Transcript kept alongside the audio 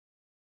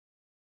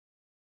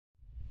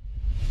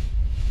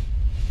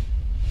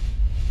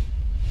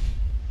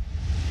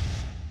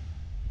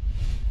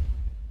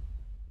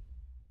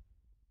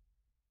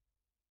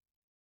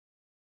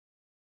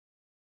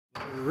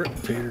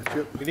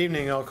Good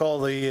evening. I'll call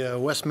the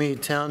West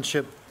Mead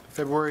Township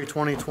February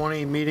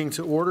 2020 meeting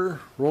to order.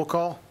 Roll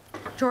call.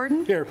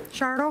 Jordan? Here.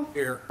 Chartle?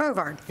 Here.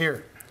 Bovard?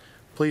 Here.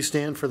 Please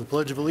stand for the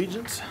Pledge of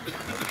Allegiance.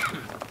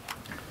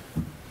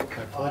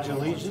 I pledge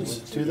allegiance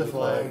to the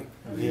flag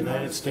of the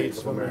United States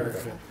of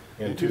America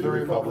and to the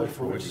republic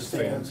for which it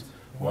stands,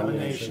 one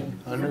nation,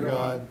 under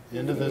God,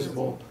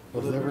 indivisible,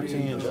 with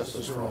liberty and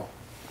justice for all.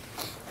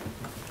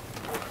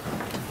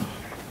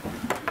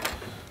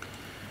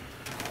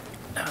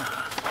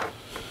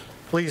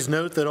 Please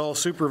note that all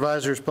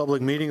supervisors'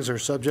 public meetings are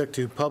subject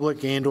to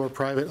public and/or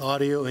private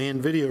audio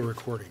and video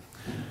recording.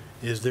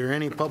 Is there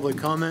any public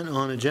comment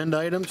on agenda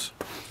items?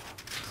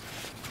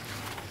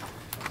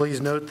 Please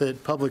note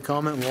that public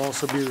comment will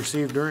also be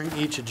received during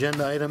each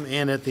agenda item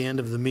and at the end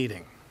of the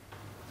meeting.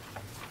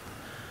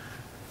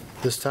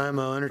 This time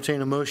I'll entertain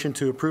a motion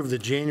to approve the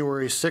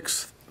January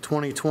 6th,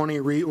 2020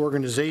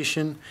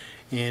 reorganization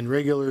and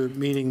regular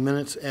meeting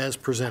minutes as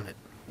presented.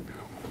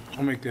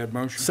 I'll make that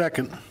motion.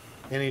 Second.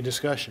 Any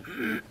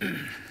discussion?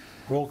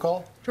 Roll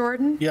call?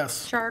 Jordan?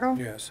 Yes. Chartle?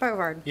 Yes.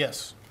 Bovard?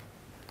 Yes.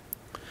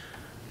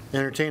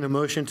 Entertain a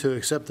motion to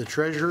accept the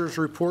treasurer's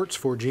reports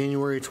for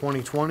January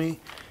 2020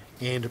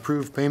 and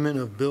approve payment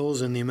of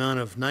bills in the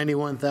amount of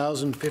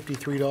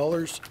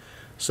 $91,053,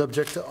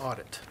 subject to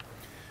audit.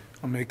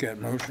 I'll make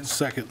that motion.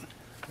 Second.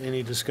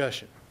 Any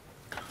discussion?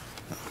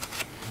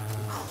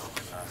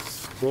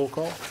 Roll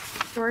call?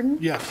 Jordan?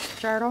 Yes.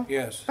 Chartle?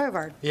 Yes.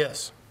 Bovard?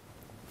 Yes.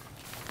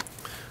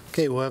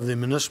 Okay, we'll have the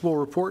municipal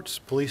reports.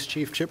 Police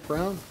Chief Chip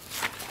Brown.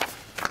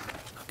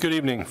 Good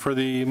evening. For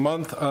the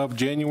month of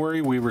January,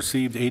 we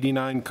received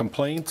 89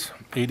 complaints.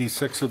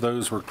 86 of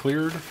those were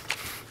cleared.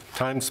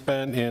 Time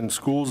spent in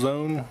school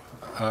zone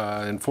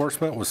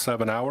enforcement was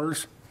 7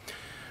 hours.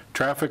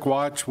 Traffic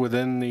watch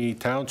within the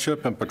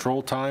township and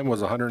patrol time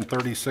was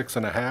 136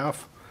 and a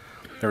half.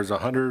 There's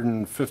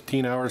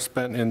 115 hours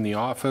spent in the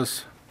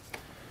office.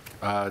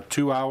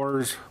 2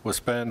 hours was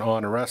spent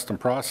on arrest and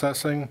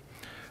processing.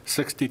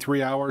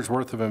 63 hours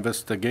worth of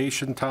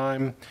investigation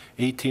time.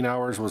 18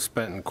 hours was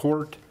spent in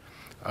court.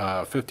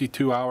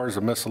 52 hours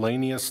of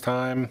miscellaneous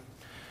time.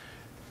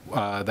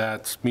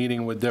 That's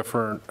meeting with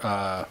different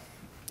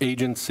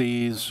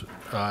agencies,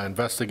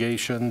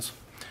 investigations.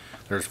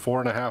 There's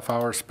 4.5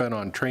 hours spent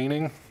on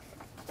training.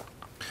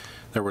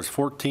 There was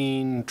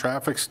 14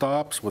 traffic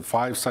stops with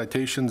 5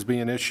 citations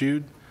being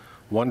issued,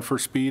 1 for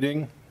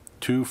speeding,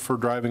 2 for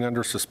driving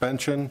under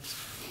suspension,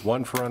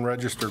 1 for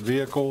unregistered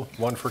vehicle,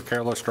 1 for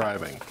careless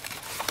driving.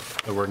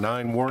 There were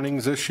 9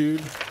 warnings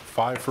issued,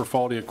 5 for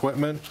faulty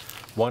equipment,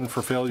 1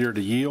 for failure to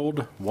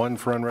yield, 1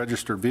 for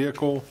unregistered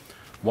vehicle,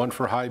 1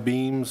 for high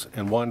beams,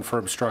 and 1 for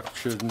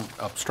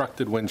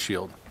obstructed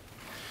windshield.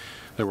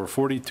 There were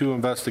 42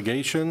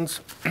 investigations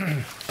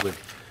with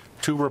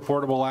 2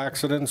 reportable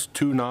accidents,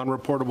 2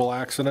 non-reportable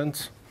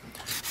accidents,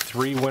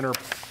 3 winter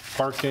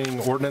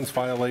parking ordinance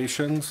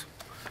violations.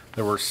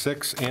 There were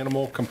 6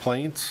 animal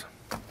complaints.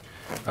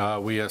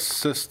 We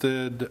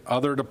assisted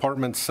other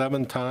departments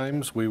 7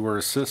 times. We were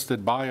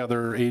assisted by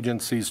other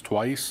agencies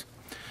twice.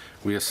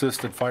 We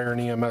assisted fire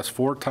and EMS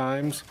 4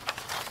 times.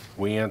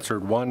 We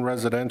answered 1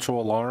 residential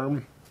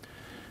alarm.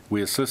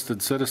 We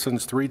assisted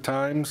citizens 3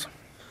 times.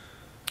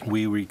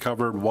 We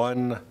recovered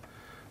 1,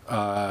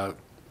 I'll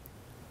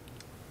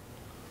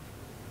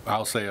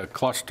say a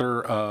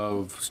cluster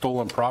of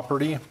stolen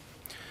property.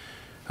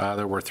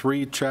 There were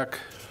 3 check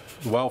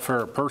welfare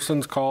of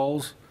persons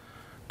calls,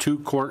 2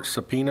 court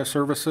subpoena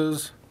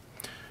services,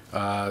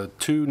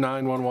 2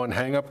 911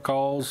 hang-up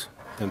calls,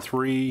 and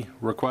 3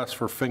 requests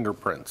for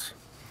fingerprints.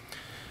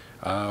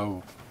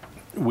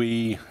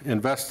 We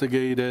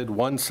investigated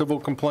 1 civil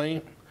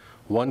complaint,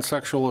 1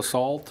 sexual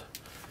assault,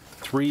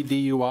 3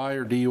 DUI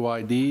or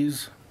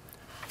DUIDs,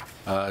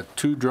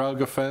 2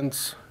 drug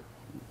offense,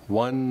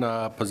 1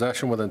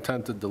 possession with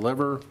intent to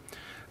deliver,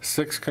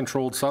 6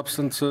 controlled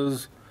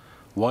substances,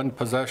 1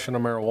 possession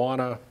of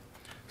marijuana,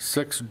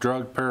 6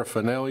 drug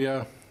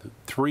paraphernalia,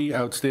 3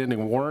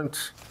 outstanding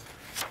warrants,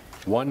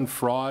 1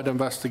 fraud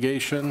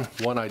investigation,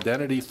 1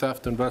 identity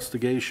theft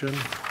investigation,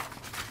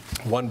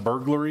 1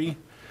 burglary,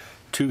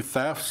 2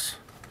 thefts,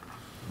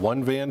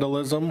 1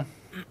 vandalism,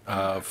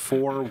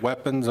 4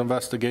 weapons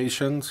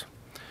investigations,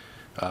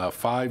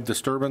 5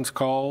 disturbance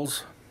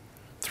calls,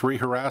 3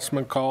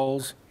 harassment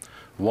calls,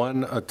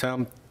 1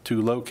 attempt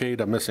to locate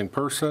a missing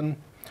person,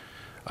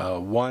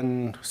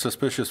 1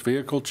 suspicious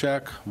vehicle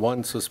check,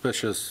 1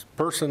 suspicious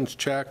persons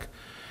check,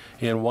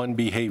 and 1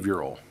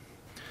 behavioral.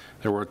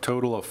 There were a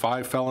total of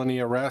 5 felony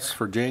arrests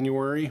for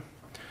January,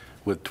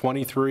 with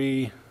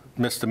 23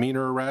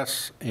 misdemeanor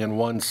arrests and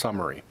 1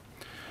 summary.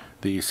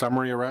 The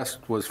summary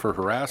arrest was for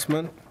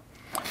harassment.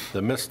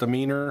 The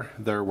misdemeanor,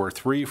 there were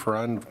 3 for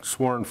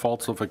unsworn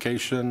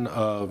falsification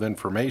of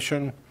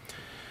information.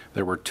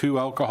 There were 2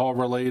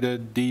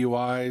 alcohol-related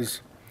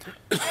DUIs,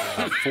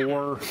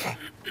 4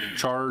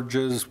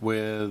 charges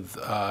with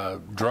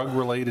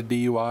drug-related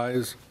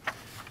DUIs,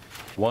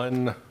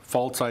 1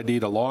 false ID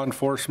to law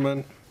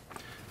enforcement.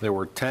 There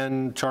were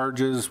 10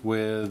 charges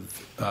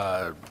with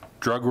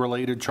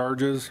drug-related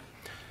charges,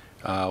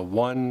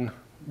 1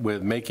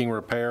 with making,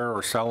 repair,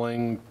 or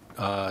selling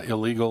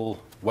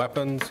illegal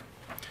weapons.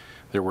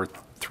 There were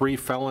 3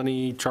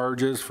 felony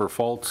charges for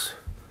false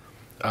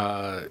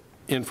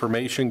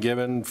information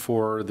given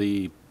for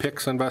the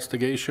PICS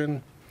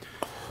investigation,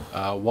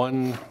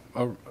 1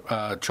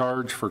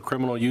 charge for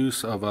criminal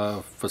use of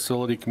a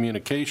facility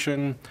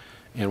communication,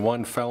 and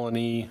 1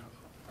 felony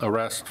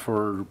arrest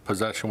for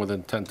possession with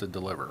intent to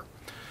deliver.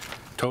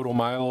 Total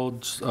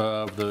mileage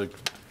of the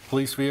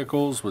police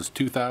vehicles was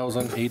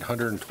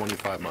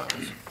 2,825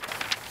 miles.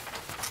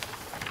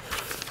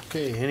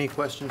 Okay, any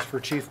questions for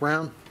Chief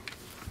Brown?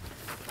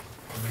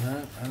 I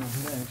don't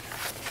think.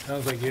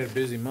 Sounds like you had a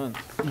busy month.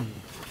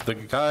 The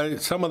guy,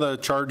 some of the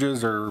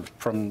charges are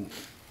from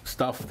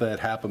stuff that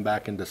happened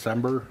back in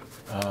December,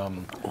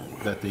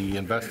 that the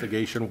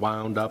investigation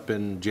wound up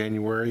in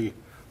January,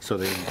 so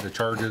the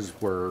charges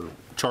were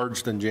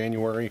charged in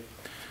January.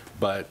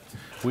 But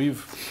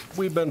we've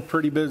been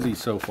pretty busy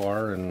so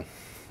far, and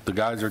the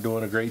guys are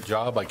doing a great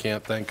job. I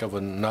can't thank of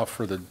enough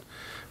for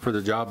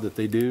the job that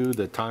they do,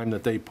 the time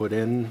that they put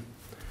in,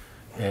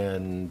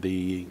 and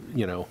the,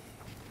 you know,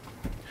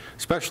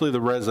 especially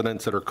the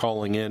residents that are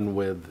calling in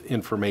with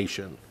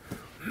information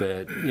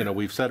that, you know,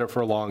 we've said it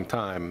for a long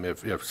time.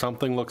 If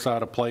something looks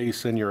out of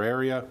place in your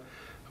area,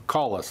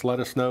 call us, let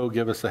us know,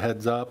 give us a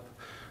heads up.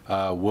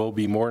 We'll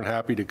be more than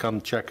happy to come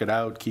check it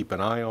out, keep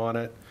an eye on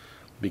it,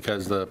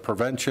 because the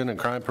prevention and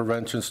crime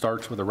prevention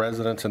starts with the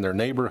residents in their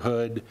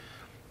neighborhood.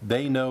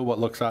 They know what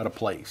looks out of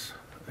place.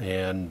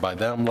 And by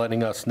them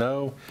letting us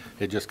know,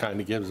 it just kind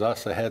of gives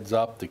us a heads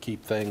up to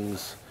keep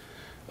things,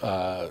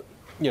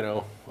 you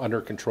know, under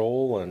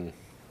control and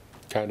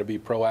kind of be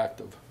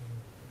proactive.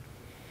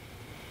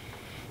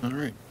 All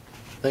right.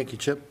 Thank you,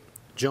 Chip.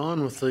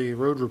 John with the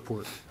road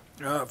report.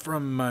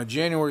 From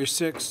January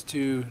 6th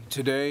to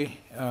today,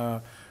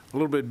 a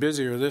little bit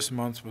busier this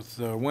month with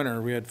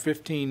winter. We had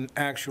 15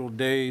 actual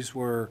days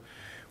where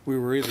we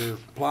were either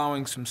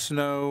plowing some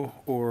snow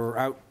or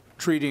out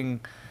treating,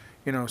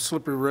 you know,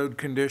 slippery road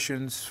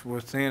conditions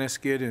with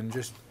anti-skid and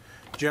just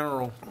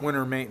general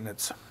winter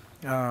maintenance.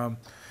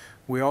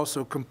 We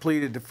also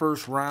completed the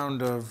first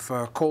round of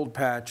cold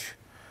patch,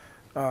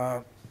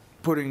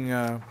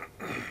 putting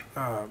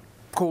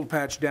cold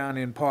patch down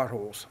in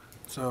potholes.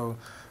 So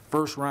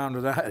first round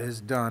of that is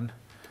done.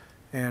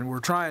 And we're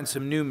trying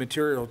some new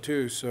material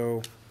too,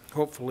 so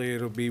hopefully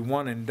it'll be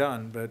one and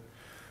done, but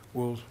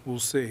we'll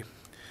see.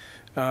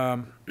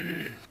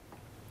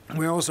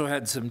 We also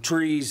had some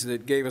trees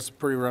that gave us a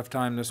pretty rough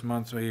time this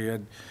month. We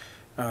had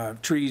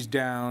trees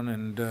down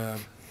and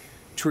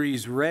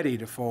trees ready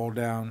to fall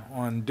down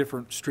on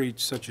different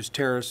streets such as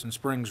Terrace and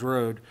Springs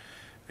Road,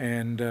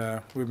 and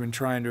we've been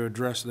trying to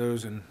address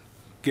those and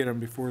get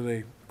them before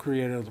they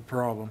create other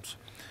problems.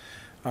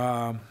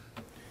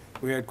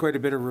 We had quite a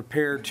bit of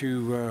repair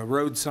to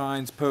road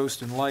signs,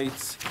 posts, and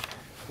lights.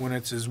 When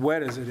it's as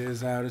wet as it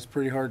is out, it's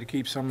pretty hard to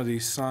keep some of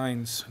these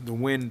signs. The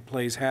wind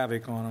plays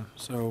havoc on them,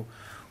 so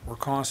we're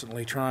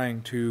constantly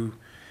trying to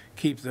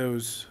keep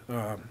those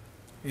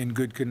in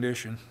good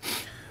condition.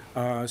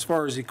 As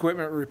far as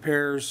equipment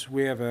repairs,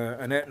 we have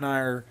an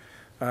Etnire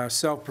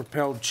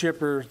self-propelled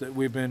chipper that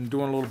we've been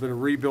doing a little bit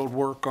of rebuild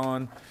work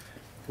on.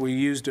 We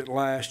used it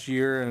last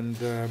year, and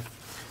there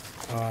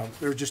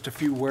are just a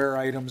few wear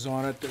items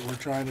on it that we're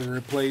trying to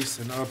replace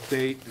and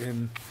update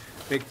and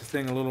make the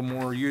thing a little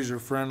more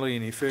user-friendly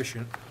and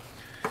efficient.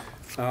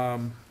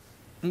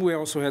 We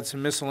also had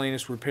some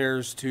miscellaneous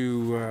repairs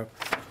to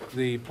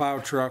the plow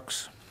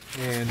trucks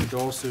and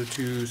also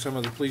to some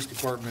of the police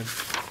department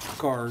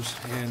cars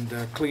and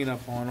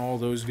cleanup on all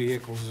those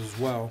vehicles as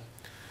well.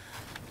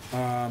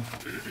 Let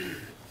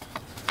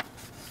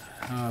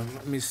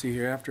me see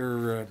here.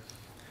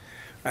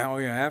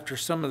 After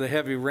some of the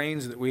heavy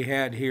rains that we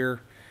had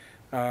here,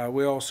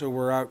 we also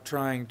were out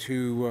trying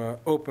to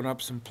open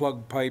up some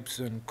plug pipes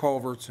and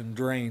culverts and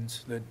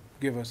drains that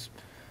give us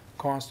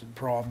constant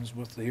problems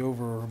with the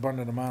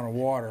overabundant amount of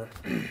water.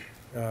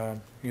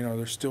 You know,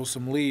 there's still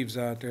some leaves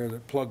out there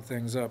that plug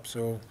things up,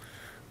 so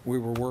we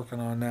were working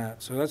on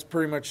that. So that's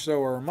pretty much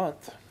so our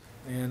month,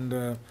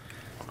 and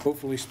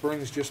hopefully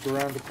spring's just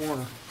around the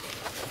corner.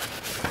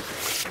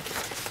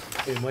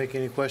 Hey, Mike,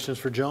 any questions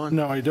for John?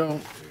 No, I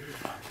don't.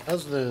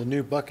 How's the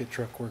new bucket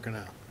truck working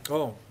out?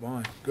 Oh,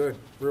 fine, good,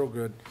 real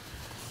good.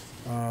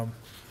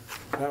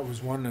 That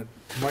was one that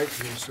Mike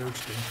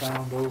researched and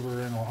found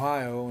over in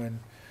Ohio, and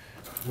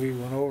we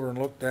went over and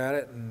looked at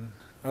it, and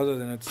other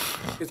than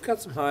it's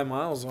got some high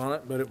miles on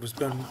it, but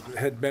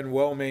had been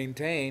well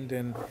maintained,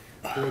 and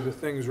the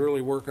thing's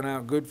really working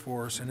out good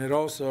for us. And it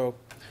also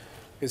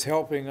is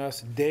helping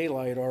us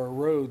daylight our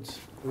roads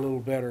a little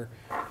better,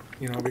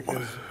 you know,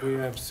 because we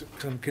have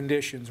some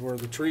conditions where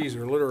the trees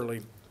are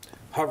literally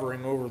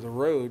hovering over the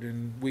road,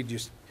 and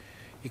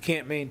you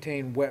can't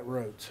maintain wet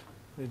roads.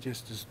 It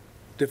just is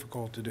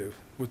difficult to do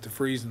with the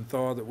freeze and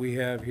thaw that we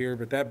have here.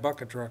 But that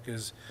bucket truck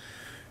is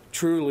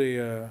truly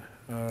a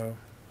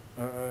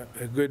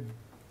good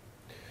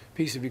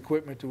piece of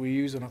equipment that we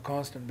use on a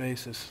constant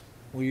basis.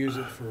 We use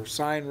it for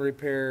sign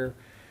repair,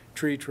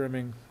 tree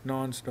trimming,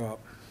 nonstop.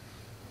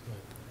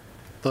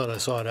 Thought I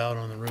saw it out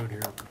on the road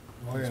here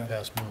Oh, this yeah.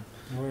 past month.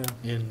 Oh,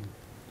 yeah. And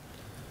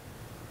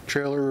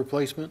trailer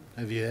replacement,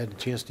 have you had a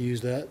chance to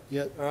use that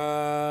yet?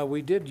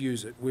 We did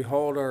use it. We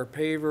hauled our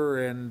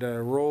paver and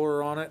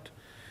roller on it,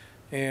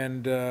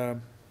 and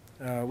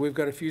we've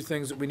got a few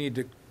things that we need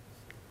to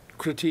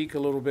critique a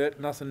little bit,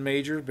 nothing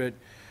major, but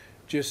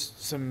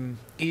just some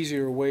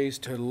easier ways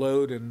to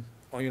load and,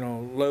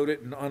 load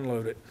it and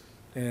unload it.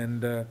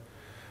 And,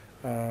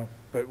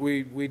 but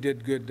we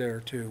did good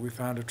there too. We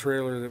found a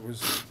trailer that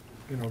was,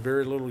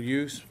 very little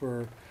use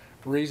for a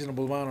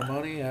reasonable amount of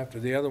money. After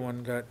the other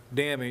one got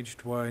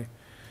damaged, why,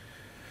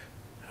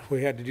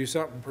 we had to do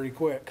something pretty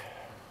quick,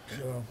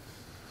 so.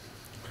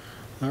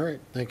 All right,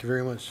 thank you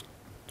very much.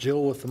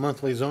 Jill with the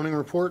monthly zoning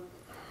report.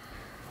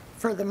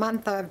 For the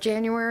month of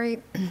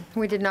January,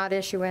 we did not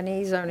issue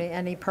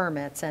any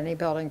permits, any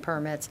building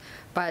permits,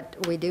 but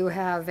we do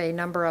have a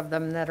number of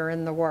them that are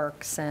in the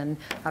works and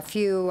a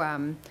few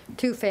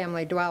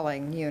two-family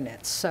dwelling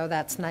units. So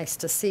that's nice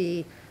to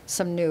see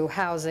some new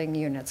housing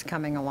units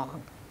coming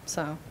along,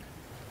 so.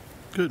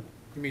 Good.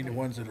 You mean the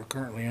ones that are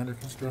currently under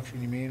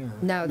construction, you mean, or?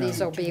 No,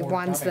 these will be More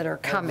ones that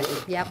coming. are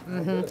coming, yep.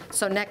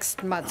 So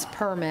next month's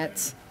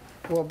permits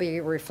will be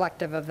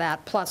reflective of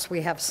that, plus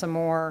we have some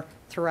more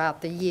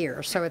throughout the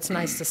year. So it's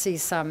nice to see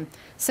some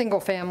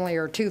single-family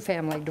or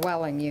two-family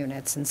dwelling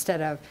units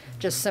instead of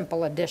just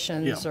simple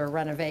additions Yeah. or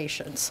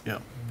renovations. Yeah.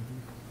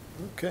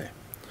 Okay.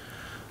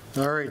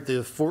 All right,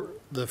 the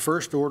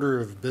first order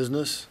of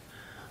business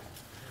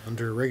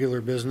under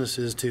regular business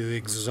is to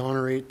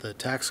exonerate the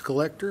tax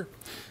collector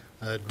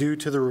due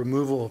to the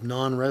removal of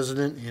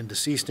non-resident and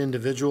deceased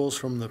individuals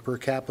from the per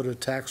capita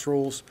tax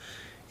rolls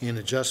and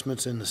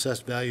adjustments in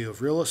assessed value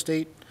of real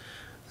estate.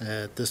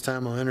 At this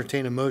time, I'll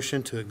entertain a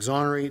motion to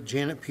exonerate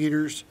Janet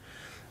Peters,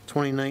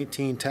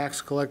 2019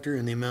 tax collector,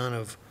 in the amount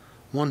of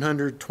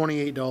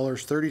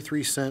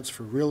 $128.33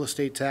 for real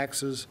estate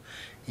taxes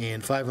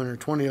and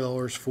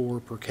 $520 for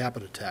per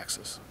capita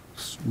taxes.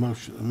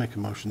 Motion, make a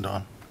motion,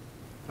 Don.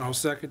 I'll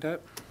second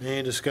that.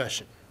 Any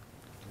discussion?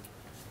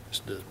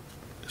 Just a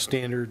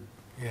standard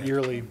Yeah.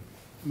 yearly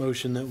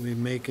motion that we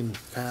make and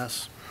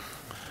pass.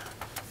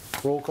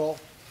 Roll call?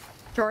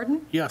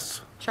 Jordan?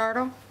 Yes.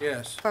 Chartle?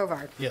 Yes.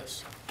 Bovard?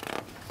 Yes.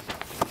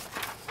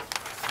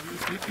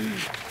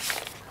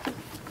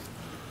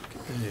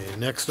 Okay,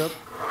 next up,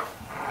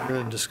 we're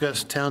going to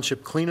discuss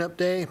Township Cleanup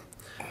Day.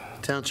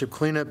 Township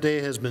Cleanup Day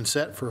has been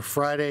set for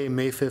Friday,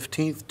 May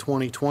 15th,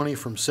 2020,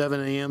 from 7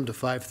 a.m. to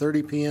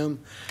 5:30 p.m.,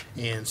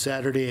 and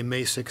Saturday,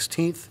 May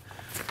 16th,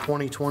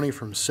 2020,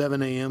 from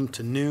 7 a.m.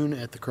 to noon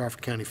at the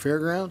Crawford County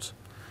Fairgrounds.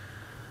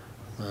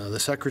 The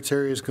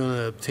secretary is going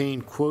to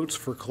obtain quotes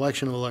for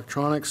collection of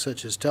electronics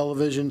such as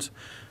televisions,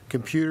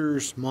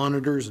 computers,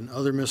 monitors, and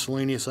other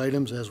miscellaneous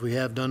items, as we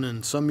have done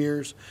in some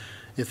years,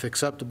 if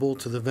acceptable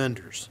to the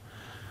vendors.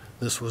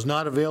 This was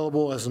not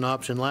available as an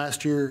option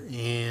last year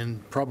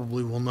and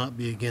probably will not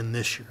be again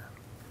this year.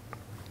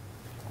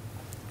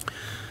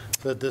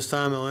 So at this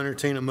time, I'll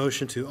entertain a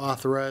motion to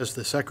authorize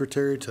the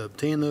secretary to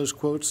obtain those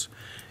quotes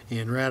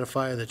and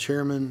ratify the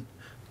chairman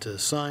to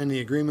sign the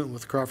agreement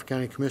with Crawford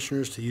County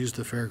Commissioners to use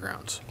the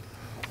fairgrounds.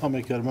 I'll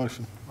make that a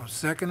motion. I'll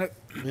second it.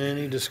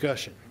 Any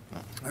discussion?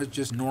 That's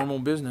just normal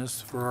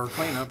business for our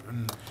cleanup,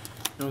 and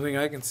the only thing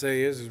I can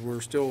say is we're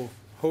still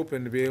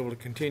hoping to be able to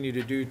continue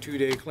to do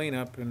two-day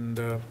cleanup, and,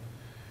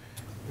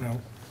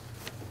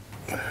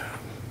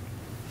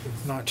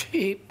 it's not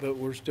cheap, but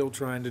we're still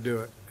trying to do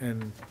it,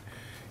 and,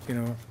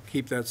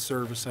 keep that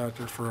service out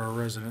there for our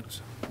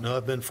residents. No,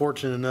 I've been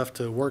fortunate enough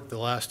to work the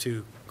last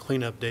two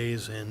cleanup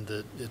days, and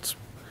it's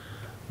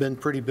been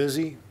pretty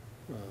busy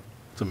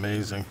It's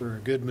amazing. for a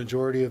good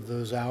majority of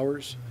those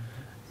hours,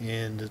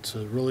 and it's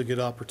a really good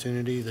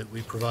opportunity that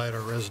we provide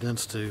our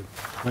residents to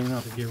Clean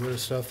up. get rid of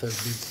stuff that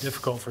would be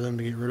difficult for them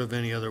to get rid of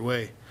any other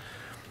way.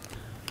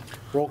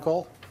 Roll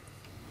call?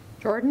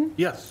 Jordan?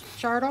 Yes.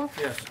 Chartle?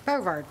 Yes.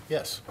 Bovard?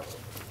 Yes.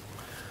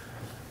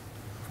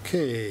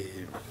 Okay,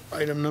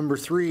 item number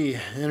 3,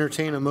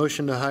 entertain a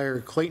motion to hire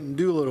Clayton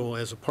Doolittle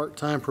as a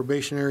part-time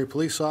probationary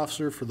police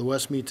officer for the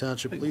West Mead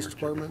Township Police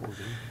Department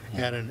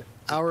at an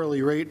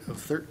hourly rate of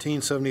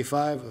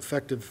 $13.75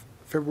 effective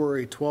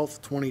February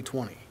 12th,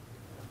 2020.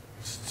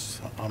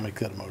 I'll make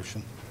that a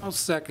motion. I'll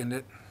second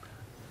it.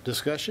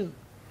 Discussion?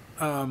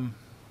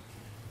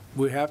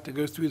 We have to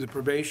go through the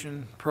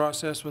probation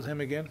process with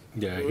him again?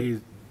 Yeah,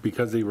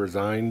 because he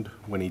resigned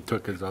when he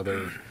took his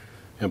other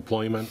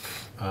employment,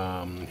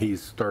 he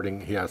has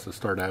to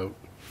start out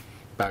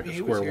back at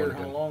He was square here one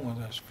how again. long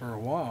with us? For a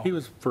while. He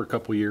was for a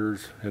couple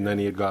years, and then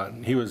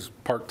he was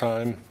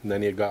part-time, and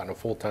then he had gotten a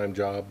full-time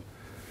job,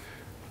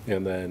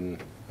 and then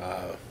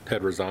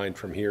had resigned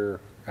from here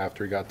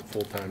after he got the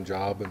full-time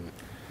job, and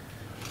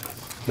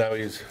now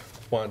he's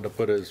wanting to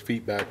put his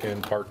feet back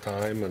in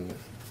part-time, and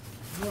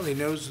Well, he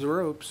knows the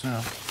ropes.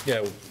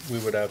 yeah, we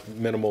would have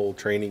minimal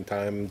training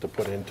time to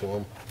put into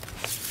him.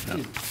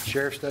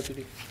 Sheriff's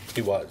deputy?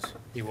 He was.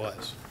 He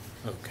was.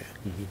 Okay.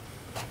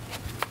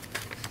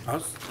 I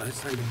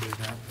say he can do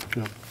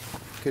that.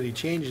 Could he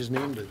change his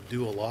name to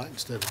Do a Lot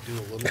instead of Do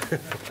a Little?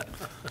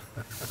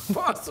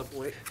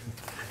 Possibly.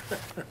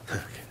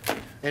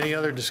 Any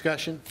other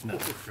discussion? No.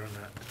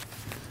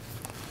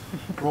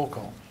 Roll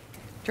call.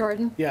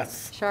 Jordan?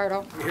 Yes.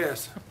 Chartle?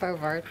 Yes.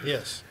 Bovard?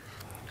 Yes.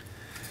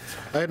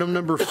 Item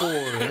number 4,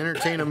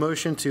 entertain a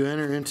motion to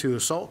enter into a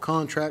salt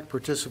contract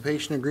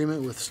participation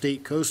agreement with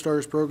State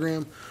Co-Stars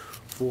Program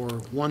for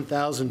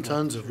 1,000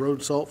 tons of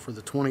road salt for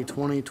the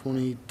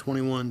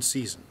 2020-2021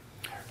 season.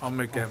 I'll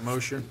make that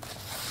motion.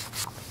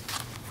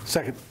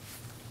 Second.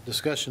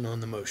 Discussion on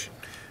the motion.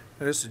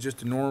 This is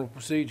just a normal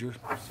procedure,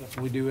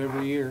 something we do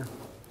every year.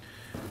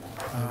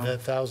 That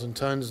 1,000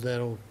 tons,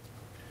 that'll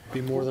be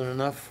more than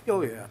enough?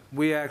 Oh, yeah.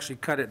 We actually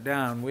cut it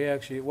down.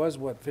 It was,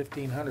 what,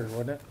 1,500,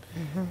 wasn't it?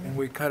 And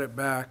we cut it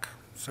back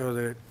so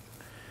that it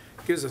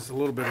gives us a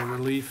little bit of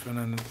relief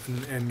and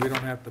we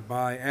don't have to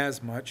buy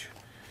as much.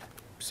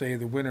 Say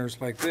the winters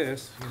like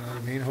this, you know what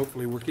I mean?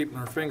 Hopefully, we're keeping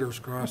our fingers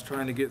crossed,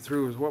 trying to get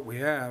through with what we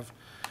have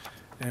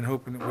and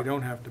hoping that we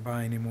don't have to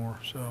buy any more,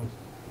 so.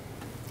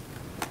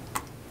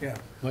 Yeah.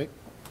 Mike?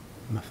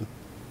 Nothing.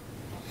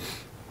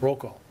 Roll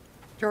call.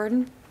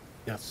 Jordan?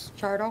 Yes.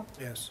 Chartle?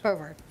 Yes.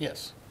 Bovard?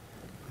 Yes.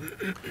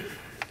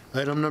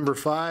 Item number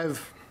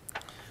 5,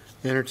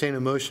 entertain a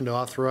motion to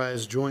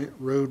authorize joint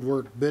road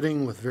work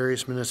bidding with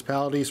various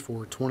municipalities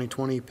for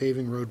 2020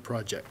 paving road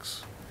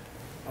projects.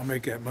 I'll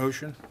make that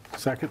motion.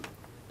 Second.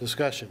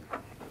 Discussion.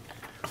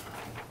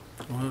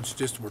 Well, it's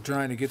just, we're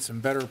trying to get some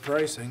better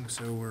pricing,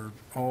 so we're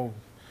all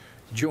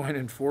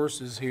joining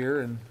forces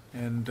here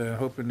and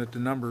hoping that the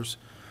numbers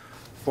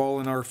fall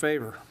in our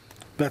favor.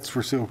 That's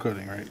for seal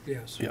coating, right?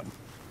 Yes. Yep.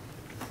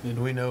 And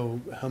do we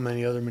know how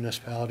many other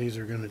municipalities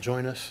are going to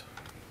join us?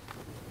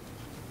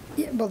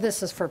 Yeah, well,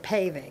 this is for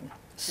paving,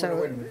 Wait a so,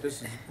 minute,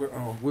 this is,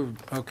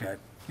 okay,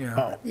 yeah.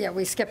 Oh, yeah,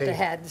 we skipped Paving.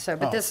 ahead, so,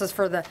 but Oh. this is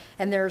for the,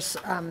 and there's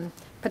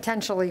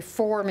potentially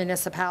 4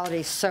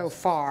 municipalities so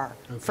far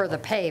for the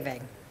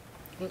paving.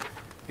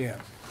 Yeah.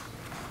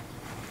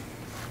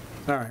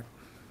 All right.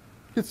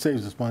 it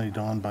saves us money,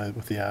 Don,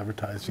 with the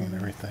advertising and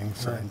everything,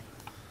 so, Right.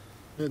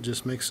 It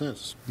just makes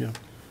sense. yeah.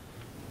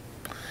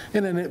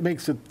 And then it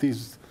makes it,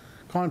 these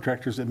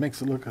contractors, it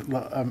makes it look a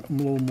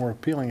little more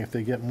appealing. If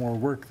they get more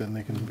work, then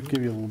they can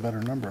give you a little better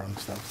number on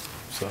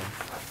stuff, so.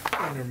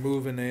 And they're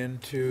moving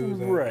into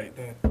Right.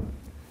 that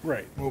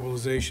Right.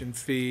 mobilization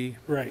fee.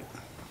 Right.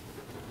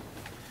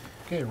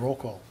 Okay, roll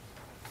call.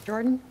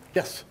 Jordan?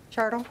 Yes.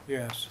 Chartle?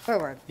 Yes.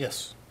 Bovard?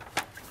 Yes.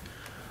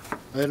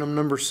 Item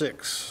number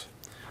 6,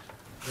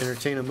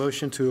 entertain a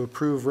motion to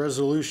approve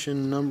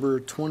resolution number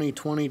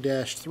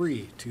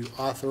 2020-3 to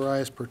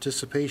authorize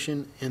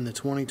participation in the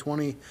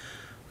 2020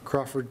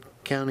 Crawford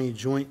County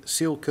Joint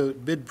Seal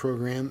Coat Bid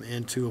Program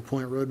and to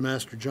appoint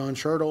Roadmaster John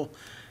Chartle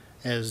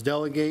as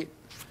delegate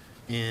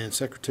and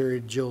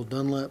Secretary Jill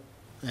Dunlap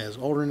as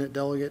alternate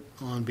delegate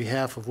on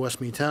behalf of West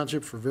Mead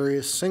Township for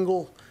various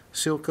single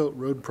seal coat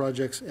road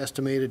projects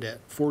estimated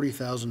at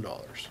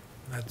 $40,000.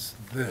 That's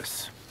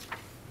this.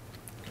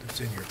 It's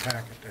in your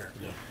packet there,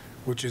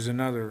 which is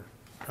another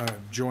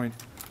joint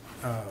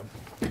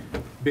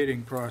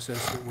bidding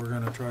process that we're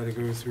going to try to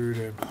go through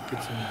to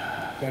get some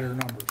better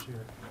numbers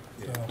here.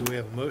 So, Do we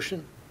have a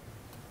motion?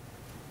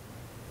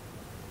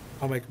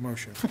 I'll make a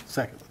motion.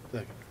 Second.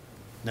 Second.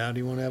 Now, do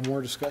you want to have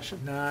more discussion?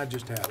 Nah,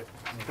 just have it.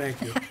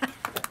 Thank you.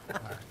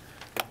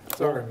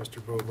 Sorry,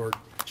 Mr. Bovard.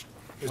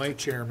 Mr. Mike?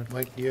 Chairman.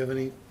 Mike, do you have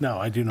any? No,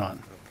 I do not.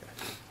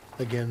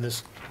 Again,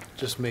 this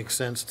just makes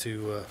sense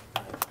to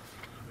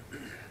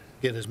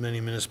get as many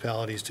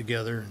municipalities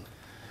together and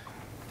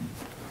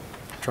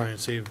try and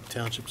save the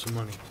township some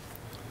money.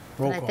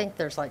 Roll And I call. think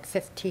there's like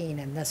 15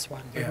 in this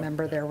one. Yeah.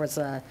 Remember,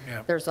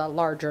 Yeah. there's a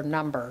larger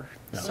number,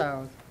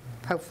 so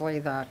hopefully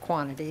the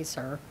quantities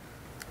are,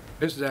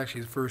 This is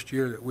actually the first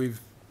year that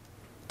we've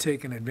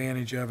taken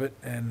advantage of it,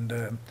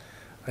 and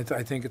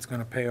I think it's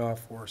going to pay off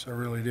for us. I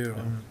really do.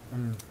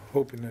 I'm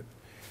hoping that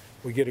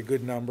we get a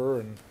good number,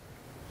 and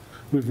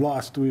There'll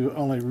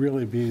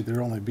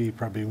only be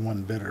probably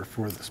one bidder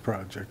for this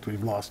project.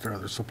 We've lost our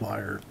other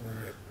supplier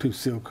to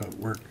seal coat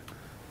work.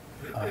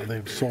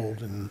 They've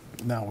sold, and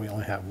now we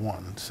only have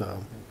one,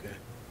 so Okay.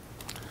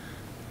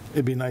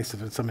 it'd be nice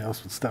if somebody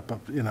else would step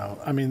up,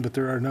 I mean, but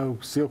there are no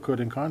seal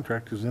coating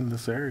contractors in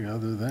this area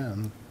other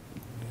than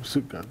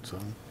Supervisors, so,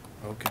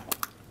 Okay.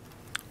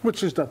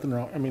 which is nothing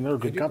wrong. I mean, they're a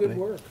good do good company.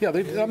 work. Yeah,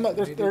 they're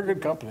do a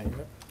good company.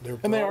 their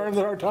And they are products-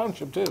 in our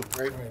township, too.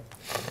 Right.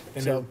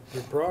 And So-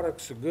 their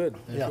products are good.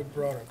 They're Yeah. good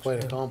products. Quite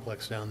a yeah.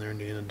 complex down there in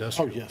the Oh,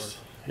 industrial park. yes,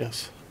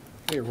 yes.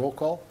 Okay, roll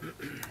call?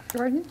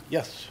 Jordan?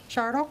 Yes.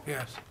 Chartle?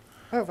 Yes.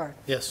 Bovard?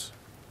 Yes.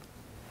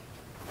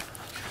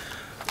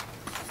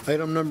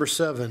 Item number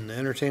 7,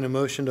 entertain a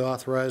motion to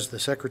authorize the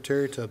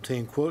secretary to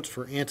obtain quotes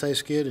for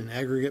anti-skid and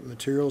aggregate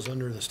materials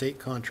under the state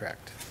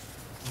contract.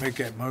 Make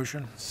that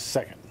motion.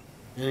 Second.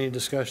 Any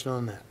discussion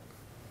on that?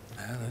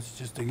 That's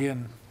just,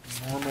 again,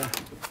 normal.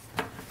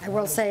 I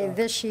will say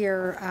this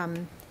year,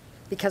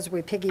 because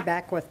we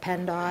piggyback with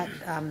PennDOT,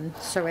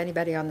 so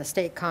anybody on the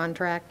state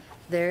contract,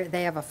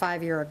 They have a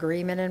 5-year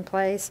agreement in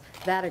place.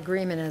 That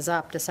agreement is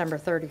up December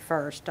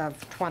 31st of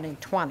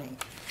 2020.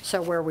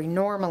 So where we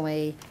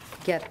normally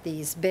get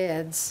these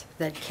bids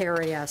that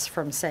carry us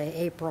from, say,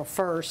 April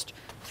 1st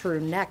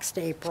through next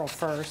April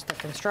 1st, the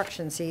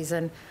construction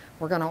season,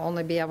 we're going to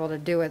only be able to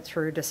do it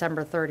through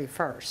December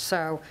 31st.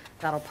 So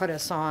that'll put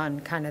us on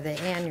kind of the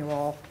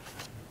annual,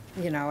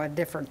 a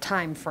different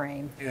time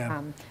frame.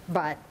 Yeah.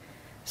 But,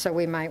 so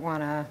we might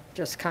want to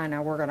just kind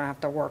of, we're going to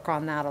have to work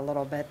on that a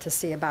little bit to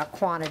see about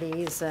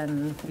quantities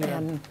and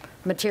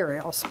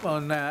materials. Well,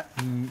 and that,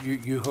 and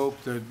you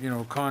hope that,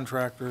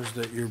 contractors,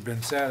 that you've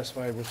been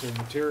satisfied with their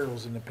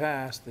materials in the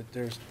past, that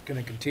there's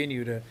going to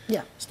continue to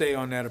Yeah. stay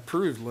on that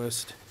approved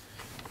list,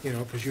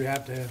 because you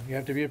have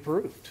to be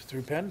approved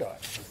through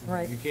PennDOT.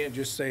 Right. You can't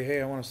just say, hey,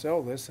 I want to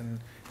sell this, and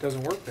it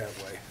doesn't work that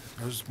way.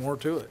 There's more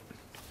to it.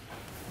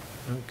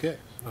 Okay.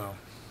 So,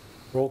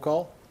 Roll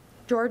call?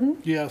 Jordan?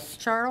 Yes.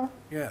 Charles?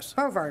 yes.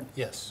 Bovard?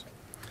 Yes.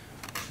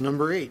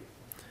 Number 8,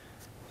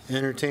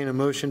 entertain a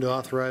motion to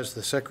authorize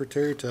the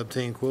secretary to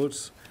obtain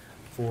quotes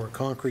for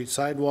concrete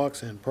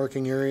sidewalks and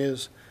parking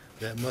areas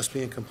that must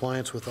be in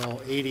compliance with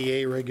all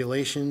ADA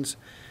regulations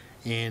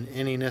and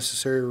any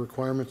necessary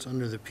requirements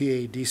under the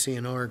PA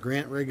DCNR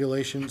grant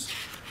regulations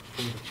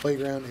for the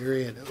playground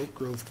area at Oak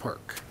Grove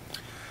Park.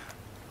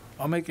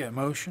 I'll make that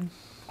motion.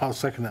 I'll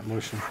second that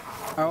motion.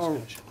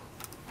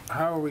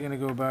 How are we gonna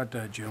go about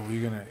that, Jill?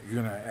 You're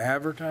gonna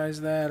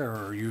advertise that, or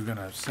are you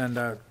gonna send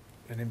out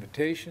an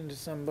invitation to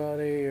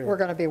somebody? or- We're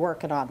going to be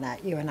working on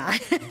that, you and I.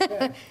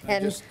 I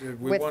And just, we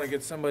with- wanna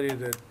get somebody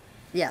that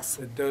Yes.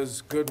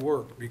 does good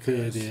work,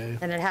 because PADA.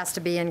 And it has to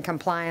be in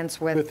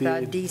compliance with With the the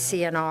ADA.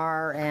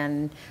 DCNR,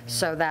 and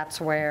so that's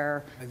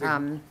where I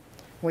think-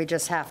 we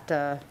just have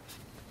to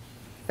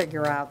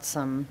figure out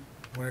some,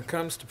 when it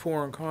comes to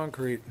pouring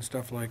concrete and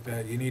stuff like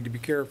that, you need to be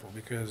careful,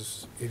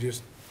 because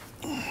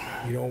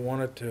you don't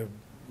want it to,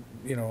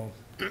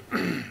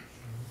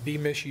 be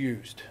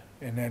misused.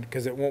 And then,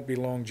 because it won't be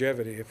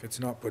longevity if it's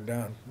not put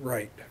down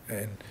right.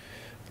 And,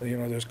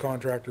 there's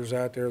contractors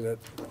out there that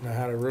know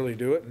how to really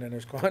do it, and then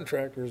there's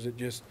contractors that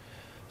just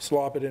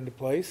slop it into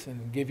place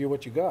and give you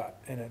what you got,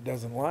 and it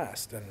doesn't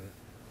last. And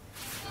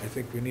I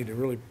think we need to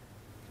really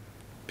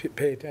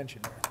pay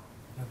attention there,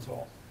 that's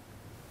all.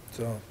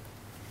 So,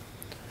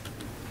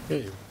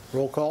 Okay,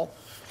 roll call?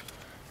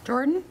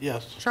 Jordan?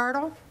 Yes.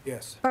 Charles?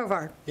 yes.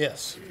 Bovard?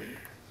 Yes.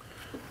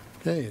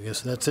 Okay, I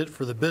guess that's it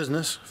for the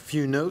business. A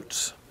few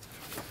notes.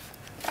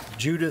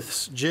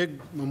 Judith's Jig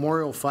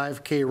Memorial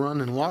 5K Run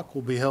and Walk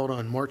will be held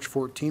on March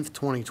 14th,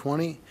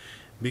 2020,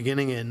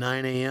 beginning at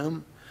 9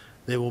 a.m.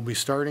 They will be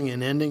starting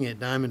and ending at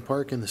Diamond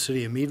Park in the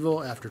city of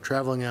Meadville after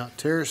traveling out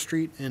Terrace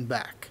Street and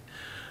back.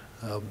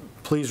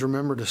 Please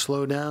remember to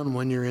slow down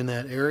when you're in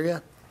that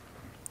area.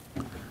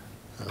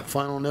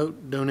 Final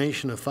note,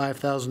 donation of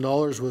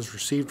 $5,000 was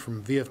received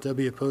from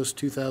VFW Post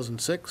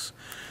 2006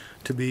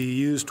 to be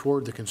used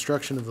toward the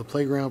construction of the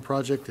playground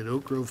project at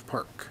Oak Grove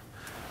Park.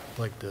 I'd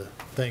like to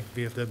thank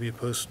VFW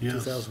Post Yes.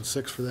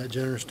 2006 for that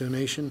generous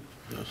donation.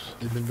 Yes.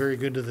 They've been very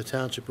good to the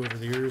township over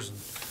the years,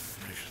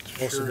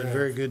 and also been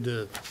very good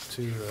to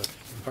the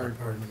fire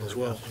department as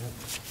well.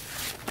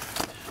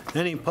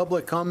 Any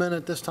public comment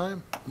at this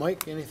time?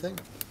 Mike, anything?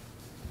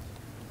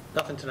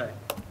 Nothing tonight.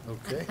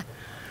 Okay.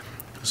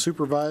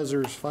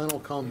 Supervisors, final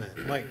comment.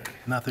 Mike?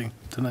 Nothing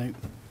tonight.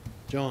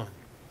 John?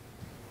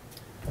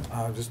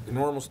 Just the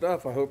normal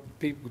stuff. I hope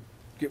people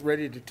get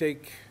ready to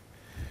take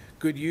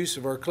good use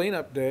of our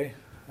cleanup day.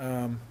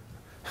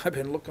 I've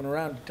been looking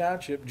around the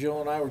township.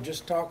 Jill and I were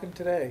just talking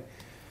today,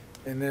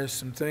 and there's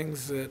some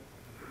things that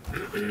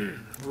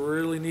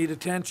really need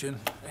attention,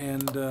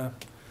 and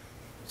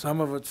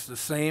some of it's the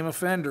same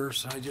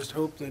offenders. I just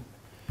hope that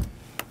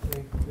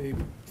they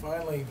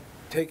finally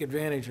take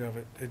advantage of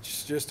it.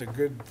 It's just a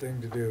good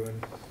thing to do,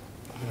 and,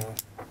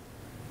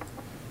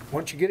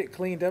 once you get it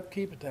cleaned up,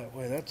 keep it that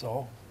way, that's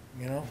all,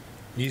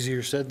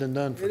 Easier said than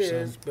done for It some.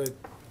 is, but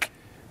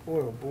boy,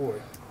 oh boy.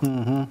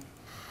 Mm-hmm.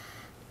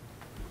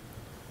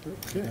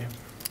 Okay.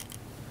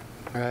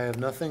 I have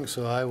nothing,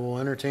 so I will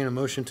entertain a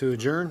motion to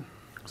adjourn.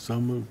 So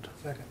moved.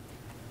 Second.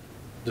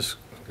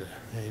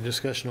 Any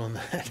discussion on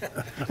that?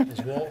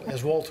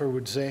 As Walter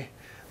would say.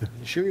 You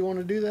sure you want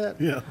to do that?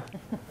 Yeah.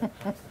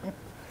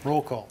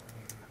 Roll call.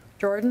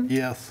 Jordan?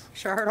 Yes.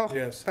 Charles?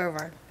 Yes.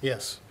 Bovard?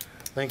 Yes.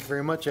 Thank you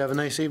very much. Have a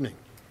nice evening.